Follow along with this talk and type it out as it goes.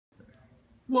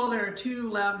Well, there are two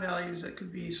lab values that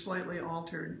could be slightly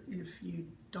altered if you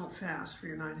don't fast for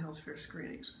your 9 health fare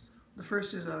screenings. The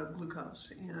first is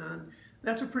glucose, and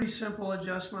that's a pretty simple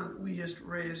adjustment. We just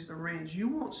raise the range. You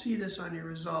won't see this on your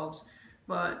results,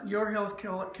 but your health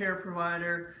care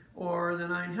provider or the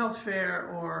 9 health fare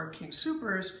or King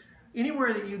Soopers,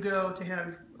 anywhere that you go to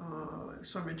have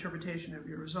some interpretation of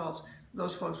your results,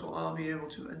 those folks will all be able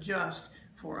to adjust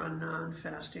for a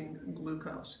non-fasting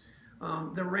glucose.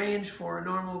 The range for a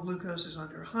normal glucose is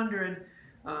under 100.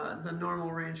 The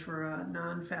normal range for a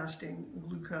non-fasting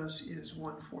glucose is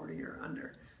 140 or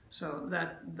under. So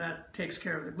that takes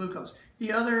care of the glucose.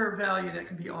 The other value that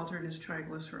can be altered is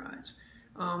triglycerides.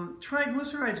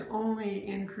 Triglycerides only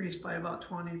increase by about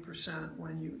 20%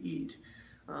 when you eat.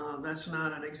 That's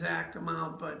not an exact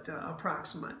amount, but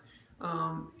approximate.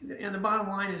 And the bottom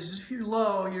line is if you're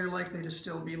low, you're likely to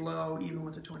still be low even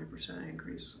with a 20%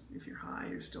 increase. If you're high,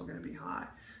 you're still going to be high.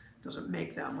 It doesn't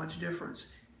make that much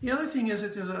difference. The other thing is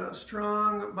that there's a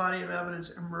strong body of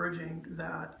evidence emerging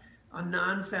that a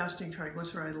non-fasting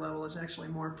triglyceride level is actually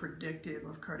more predictive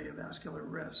of cardiovascular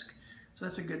risk. So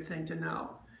that's a good thing to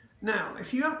know. Now,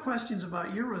 if you have questions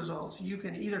about your results, you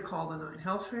can either call the 9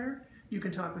 health fare, you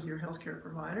can talk with your healthcare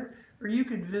provider, or you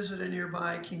could visit a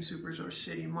nearby King Soopers or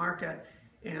City Market,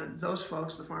 and those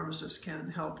folks, the pharmacists, can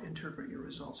help interpret your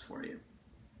results for you.